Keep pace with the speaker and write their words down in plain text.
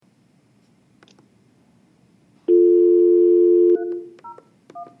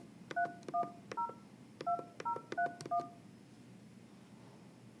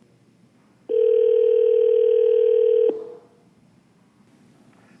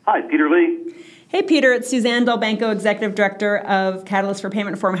Hi, Peter Lee. Hey, Peter. It's Suzanne Delbanco, Executive Director of Catalyst for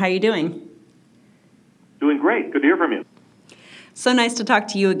Payment Reform. How are you doing? Doing great. Good to hear from you. So nice to talk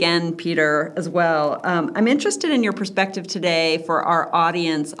to you again, Peter, as well. I'm interested in your perspective today for our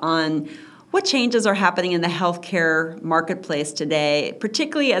audience on what changes are happening in the healthcare marketplace today,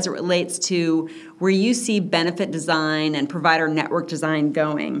 particularly as it relates to where you see benefit design and provider network design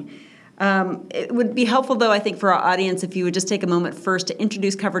going. It would be helpful, though, I think, for our audience if you would just take a moment first to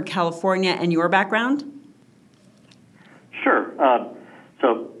introduce Covered California and your background. Sure.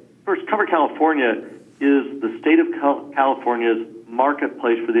 So first, Covered California is the state of California's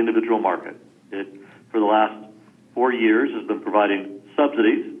marketplace for the individual market. It, for the last 4 years, has been providing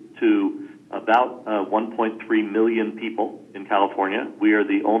subsidies to about 1.3 million people in California. We are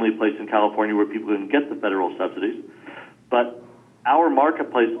the only place in California where people can get the federal subsidies. But our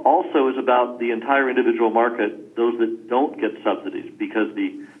marketplace also is about the entire individual market, those that don't get subsidies, because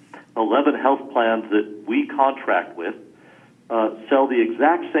the 11 health plans that we contract with sell the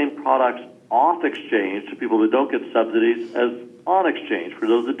exact same products off exchange to people that don't get subsidies as on exchange for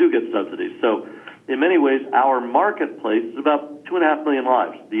those that do get subsidies. So in many ways, our marketplace is about 2.5 million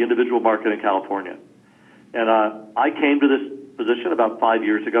lives, the individual market in California. And I came to this position about 5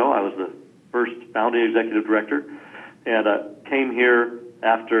 years ago. I was the first founding executive director, and came here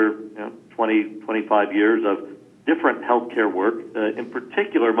after 20, 25 years of different healthcare work, in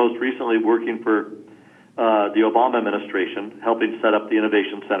particular, most recently working for the Obama administration, helping set up the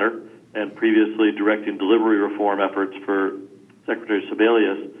Innovation Center, and previously directing delivery reform efforts for Secretary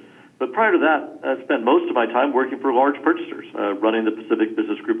Sebelius. But prior to that, I spent most of my time working for large purchasers, running the Pacific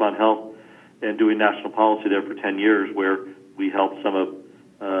Business Group on Health and doing national policy there for 10 years, where we helped some of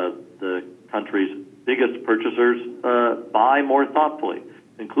the country's biggest purchasers buy more thoughtfully,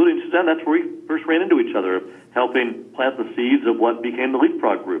 including Suzanne. That's where we first ran into each other, helping plant the seeds of what became the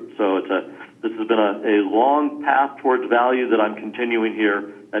Leapfrog Group. So this has been a long path towards value that I'm continuing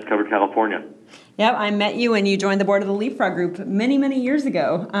here at Covered California. Yeah, I met you when you joined the board of the Leapfrog Group many, many years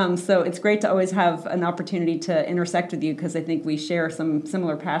ago. So it's great to always have an opportunity to intersect with you because I think we share some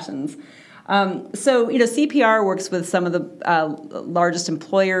similar passions. So CPR works with some of the largest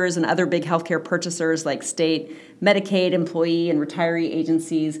employers and other big healthcare purchasers like state Medicaid, employee, and retiree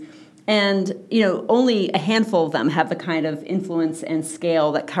agencies. And, only a handful of them have the kind of influence and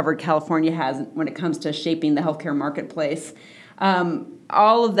scale that Covered California has when it comes to shaping the healthcare marketplace.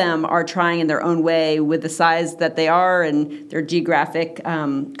 All of them are trying in their own way with the size that they are and their geographic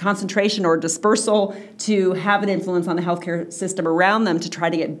concentration or dispersal to have an influence on the healthcare system around them to try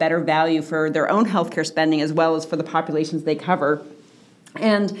to get better value for their own healthcare spending as well as for the populations they cover.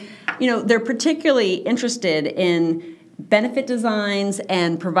 And, they're particularly interested in benefit designs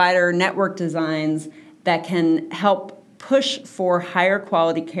and provider network designs that can help push for higher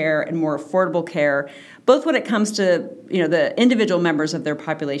quality care and more affordable care, both when it comes to the individual members of their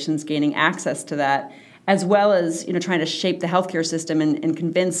populations gaining access to that, as well as trying to shape the healthcare system and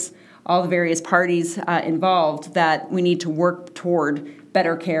convince all the various parties involved that we need to work toward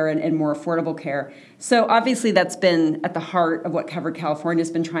better care and more affordable care. So obviously that's been at the heart of what Covered California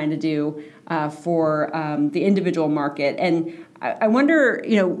has been trying to do for the individual market. And I wonder,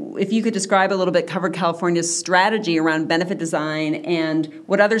 if you could describe a little bit Covered California's strategy around benefit design and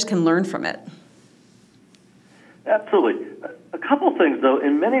what others can learn from it. Absolutely. A couple things, though.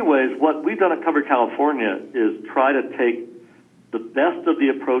 In many ways, what we've done at Covered California is try to take the best of the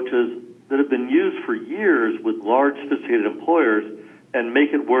approaches that have been used for years with large, sophisticated employers and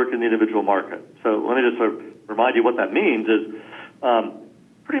make it work in the individual market. So let me just sort of remind you what that means is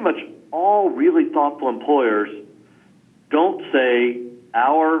pretty much all really thoughtful employers don't say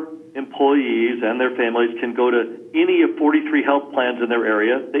our employees and their families can go to any of 43 health plans in their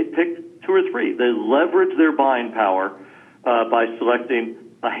area. They pick 2 or 3. They leverage their buying power by selecting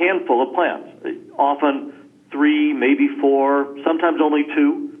a handful of plans, often 3, maybe 4, sometimes only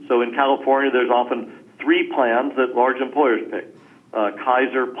 2. So in California, there's often 3 plans that large employers pick,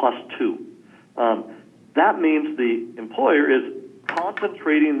 Kaiser plus 2. That means the employer is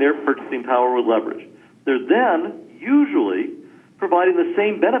concentrating their purchasing power with leverage. They're then usually providing the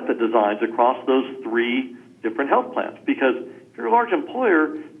same benefit designs across those 3 different health plans. Because if you're a large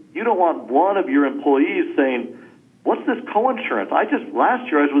employer, you don't want one of your employees saying, what's this coinsurance? Last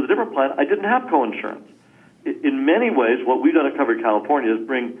year I was with a different plan, I didn't have coinsurance. In many ways, what we've done at Covered California is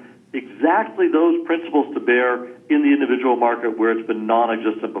bring exactly those principles to bear in the individual market where it's been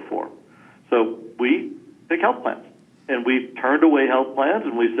non-existent before. So we pick health plans, and we've turned away health plans,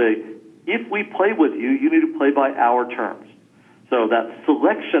 and we say, if we play with you, you need to play by our terms. So that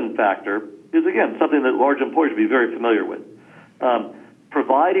selection factor is, again, something that large employers would be very familiar with.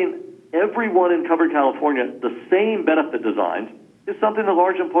 providing everyone in Covered California the same benefit designs is something that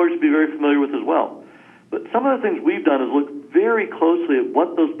large employers should be very familiar with as well. But some of the things we've done is look very closely at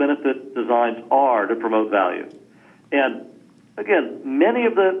what those benefit designs are to promote value. And again, many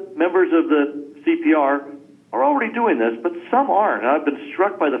of the members of the CPR are already doing this, but some aren't. And I've been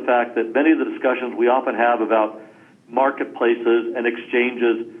struck by the fact that many of the discussions we often have about marketplaces and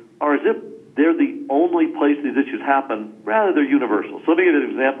exchanges are as if they're the only place these issues happen, rather they're universal. So let me give you an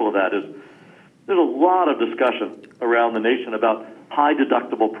example of that. There's a lot of discussion around the nation about high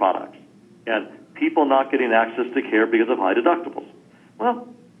deductible products and people not getting access to care because of high deductibles. Well,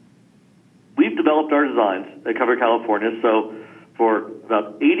 we've developed our designs at Covered California, so for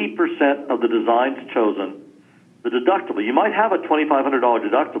about 80% of the designs chosen, the deductible, you might have a $2,500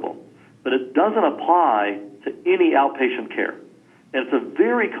 deductible, but it doesn't apply to any outpatient care. And it's a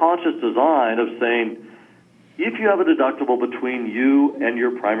very conscious design of saying, if you have a deductible between you and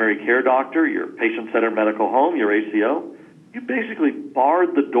your primary care doctor, your patient-centered medical home, your ACO, you basically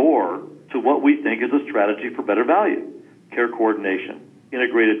barred the door to what we think is a strategy for better value: care coordination,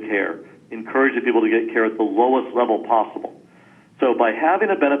 integrated care, encouraging people to get care at the lowest level possible. So by having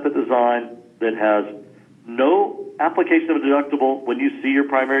a benefit design that has no application of a deductible when you see your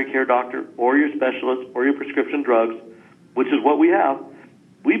primary care doctor or your specialist or your prescription drugs, which is what we have,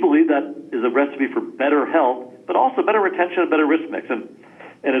 we believe that is a recipe for better health, but also better retention and better risk mix. And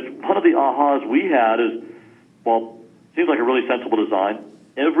it's one of the ahas we had is, well, seems like a really sensible design.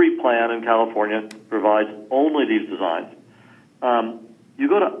 Every plan in California provides only these designs. You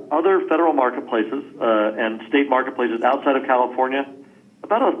go to other federal marketplaces and state marketplaces outside of California,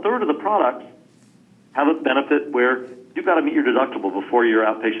 about a third of the products have a benefit where you've got to meet your deductible before your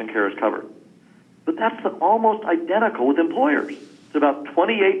outpatient care is covered. But that's almost identical with employers. It's about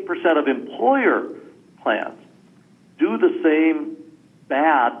 28% of employer plans do the same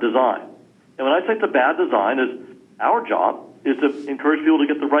bad design. And when I say it's a bad design, is our job is to encourage people to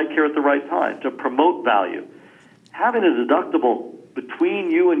get the right care at the right time, to promote value. Having a deductible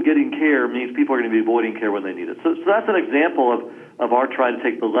between you and getting care means people are going to be avoiding care when they need it. So that's an example of our trying to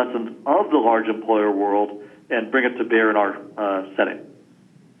take the lessons of the large employer world and bring it to bear in our setting.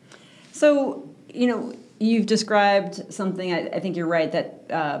 So, you've described something, I think you're right,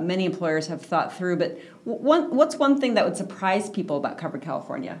 that many employers have thought through, but what's one thing that would surprise people about Covered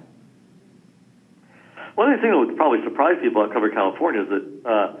California? One of the things that would probably surprise people about Covered California is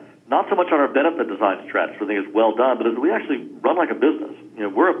that not so much on our benefit design strategy, I think it's well done, but as we actually run like a business.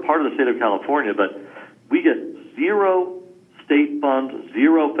 We're a part of the state of California, but we get zero state funds,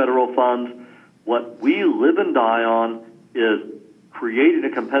 zero federal funds. What we live and die on is creating a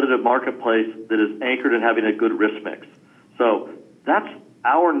competitive marketplace that is anchored in having a good risk mix. So that's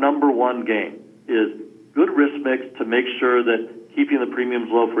our number one game, is good risk mix to make sure that keeping the premiums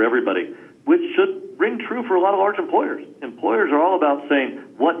low for everybody, which should ring true for a lot of large employers. Employers are all about saying,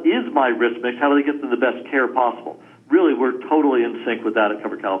 what is my risk mix? How do they get them the best care possible? Really, we're totally in sync with that at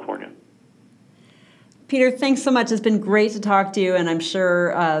Covered California. Peter, thanks so much. It's been great to talk to you, and I'm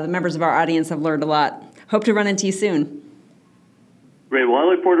sure the members of our audience have learned a lot. Hope to run into you soon. Great. Well, I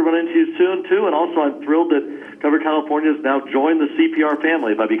look forward to running into you soon, too. And also, I'm thrilled that Covered California has now joined the CPR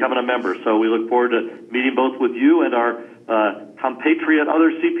family by becoming a member. So we look forward to meeting both with you and our compatriot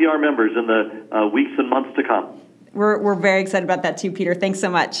other CPR members in the weeks and months to come. We're very excited about that, too, Peter. Thanks so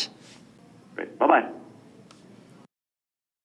much. Great. Bye-bye.